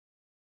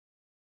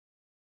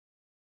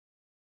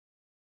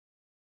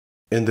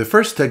In the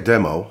first tech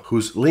demo,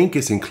 whose link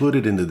is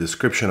included in the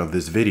description of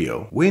this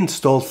video, we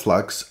installed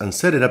Flux and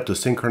set it up to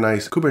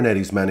synchronize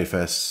Kubernetes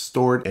manifests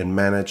stored and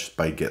managed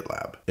by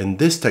GitLab. In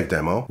this tech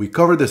demo, we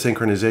covered the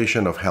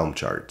synchronization of Helm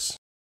charts.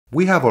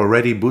 We have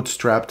already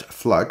bootstrapped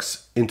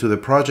Flux into the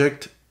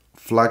project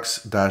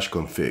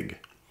flux-config.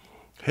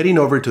 Heading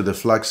over to the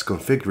Flux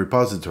config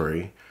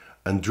repository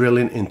and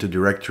drilling into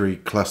directory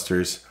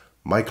clusters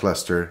My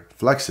Cluster,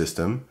 Flux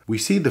System, we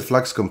see the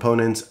Flux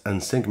components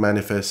and sync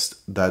manifest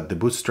that the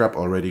Bootstrap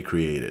already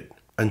created.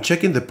 And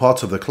checking the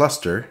pods of the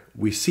cluster,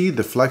 we see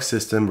the Flux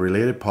System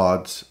related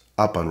pods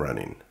up and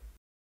running.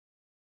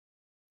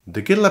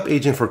 The GitLab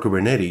agent for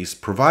Kubernetes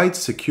provides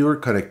secure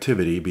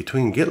connectivity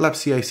between GitLab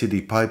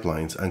CI/CD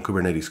pipelines and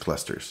Kubernetes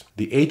clusters.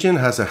 The agent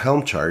has a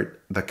Helm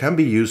chart that can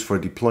be used for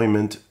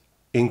deployment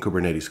in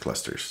Kubernetes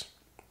clusters.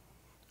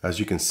 As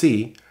you can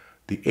see,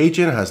 the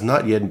agent has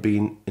not yet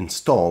been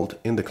installed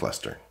in the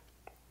cluster.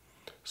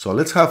 So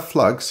let's have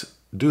Flux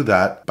do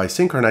that by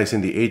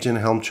synchronizing the agent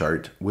Helm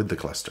chart with the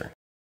cluster.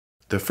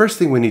 The first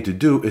thing we need to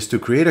do is to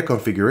create a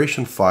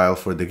configuration file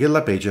for the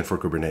GitLab agent for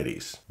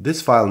Kubernetes.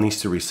 This file needs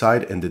to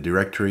reside in the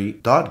directory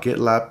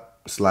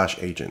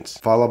 .gitlab/agents,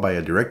 followed by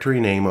a directory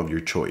name of your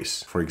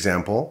choice, for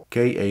example,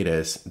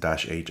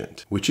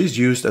 k8s-agent, which is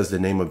used as the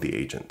name of the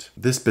agent.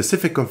 This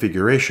specific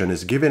configuration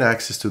is given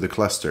access to the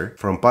cluster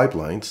from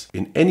pipelines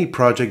in any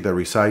project that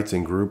resides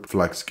in group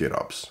Flux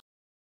GitOps.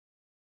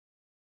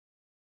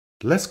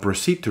 Let's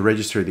proceed to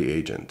register the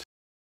agent.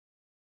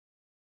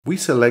 We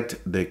select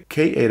the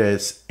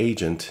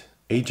k8s-agent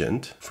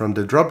from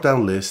the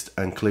drop-down list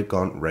and click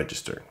on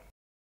Register.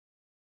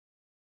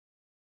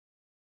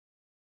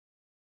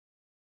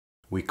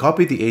 We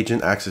copy the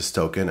agent access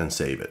token and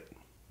save it.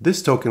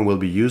 This token will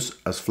be used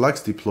as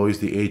Flux deploys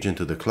the agent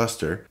to the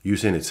cluster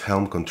using its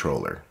Helm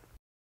controller.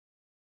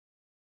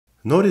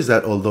 Notice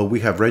that although we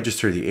have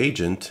registered the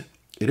agent,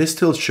 it is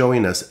still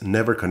showing as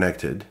never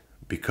connected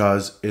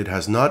because it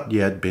has not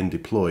yet been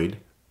deployed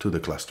to the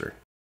cluster.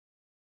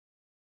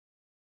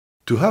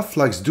 To have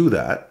Flux do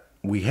that,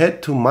 we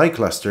head to My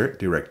Cluster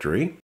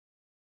directory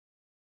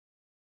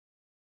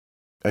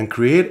and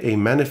create a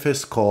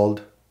manifest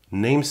called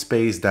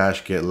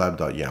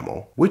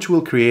namespace-gitlab.yaml, which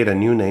will create a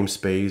new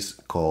namespace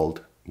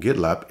called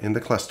GitLab in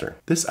the cluster.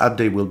 This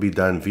update will be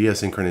done via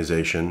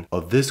synchronization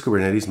of this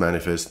Kubernetes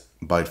manifest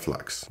by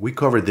Flux. We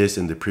covered this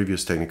in the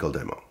previous technical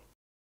demo.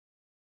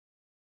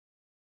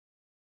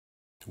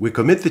 We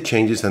commit the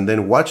changes and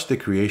then watch the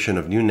creation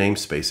of new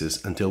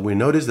namespaces until we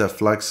notice that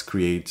Flux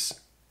creates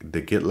the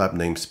GitLab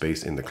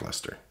namespace in the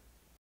cluster.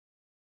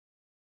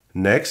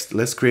 Next,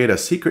 let's create a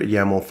secret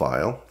YAML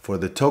file for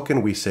the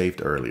token we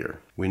saved earlier.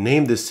 We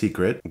name this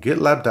secret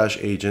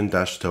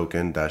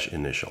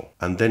gitlab-agent-token-initial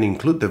and then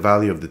include the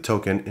value of the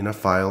token in a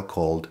file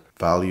called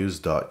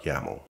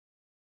values.yaml.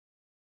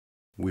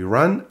 We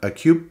run a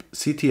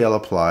kubectl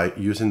apply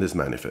using this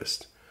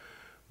manifest,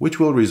 which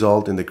will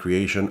result in the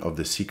creation of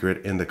the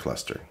secret in the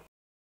cluster.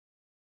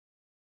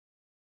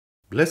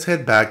 Let's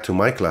head back to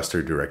My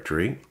Cluster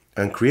directory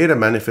and create a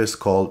manifest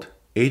called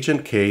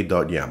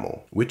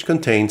agentk.yaml, which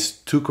contains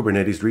two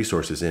Kubernetes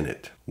resources in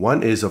it.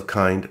 One is of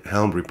kind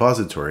Helm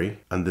repository,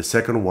 and the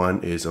second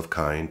one is of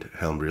kind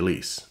Helm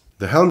release.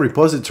 The Helm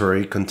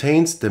repository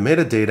contains the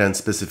metadata and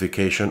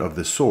specification of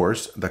the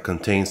source that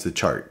contains the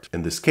chart.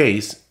 In this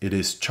case, it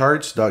is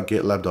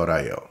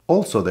charts.gitlab.io.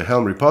 Also, the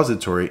Helm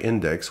repository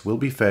index will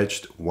be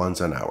fetched once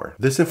an hour.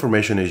 This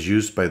information is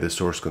used by the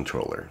source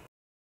controller.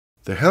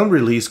 The Helm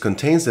release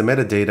contains the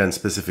metadata and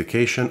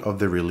specification of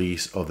the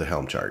release of the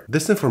Helm chart.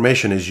 This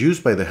information is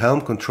used by the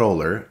Helm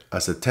controller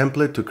as a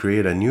template to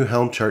create a new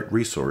Helm chart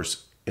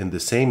resource in the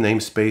same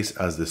namespace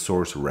as the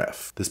source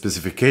ref. The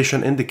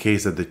specification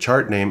indicates that the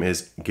chart name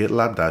is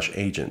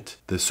GitLab-agent.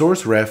 The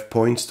source ref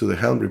points to the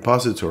Helm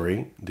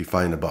repository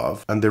defined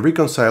above, and the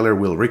reconciler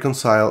will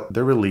reconcile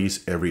the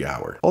release every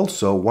hour.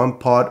 Also, one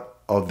pod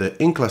of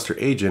the in-cluster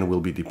agent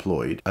will be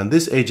deployed, and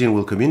this agent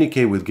will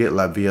communicate with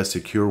GitLab via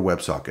secure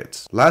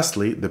WebSockets.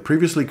 Lastly, the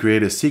previously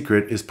created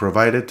secret is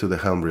provided to the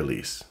Helm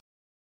release.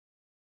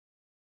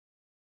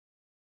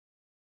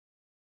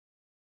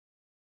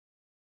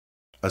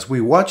 As we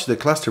watch the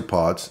cluster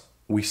pods,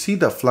 we see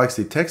that Flux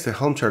detects the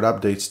Helm chart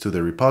updates to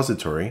the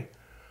repository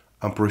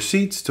and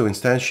proceeds to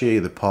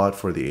instantiate the pod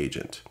for the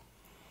agent.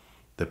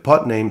 The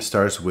pod name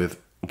starts with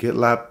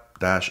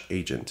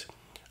GitLab-agent,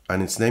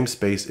 and its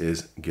namespace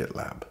is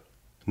GitLab.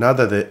 Now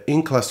that the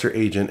in-cluster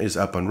agent is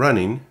up and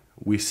running,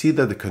 we see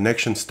that the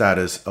connection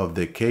status of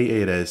the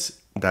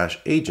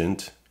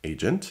k8s-agent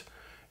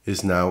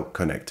is now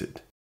connected.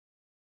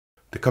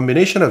 The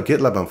combination of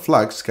GitLab and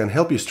Flux can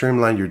help you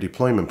streamline your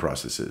deployment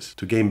processes,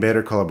 to gain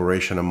better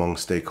collaboration among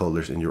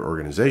stakeholders in your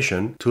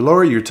organization, to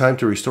lower your time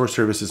to restore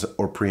services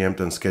or preempt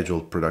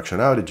unscheduled production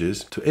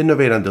outages, to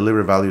innovate and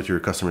deliver value to your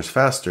customers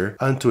faster,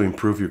 and to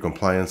improve your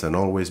compliance and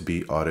always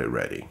be audit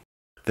ready.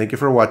 Thank you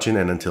for watching,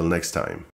 and until next time.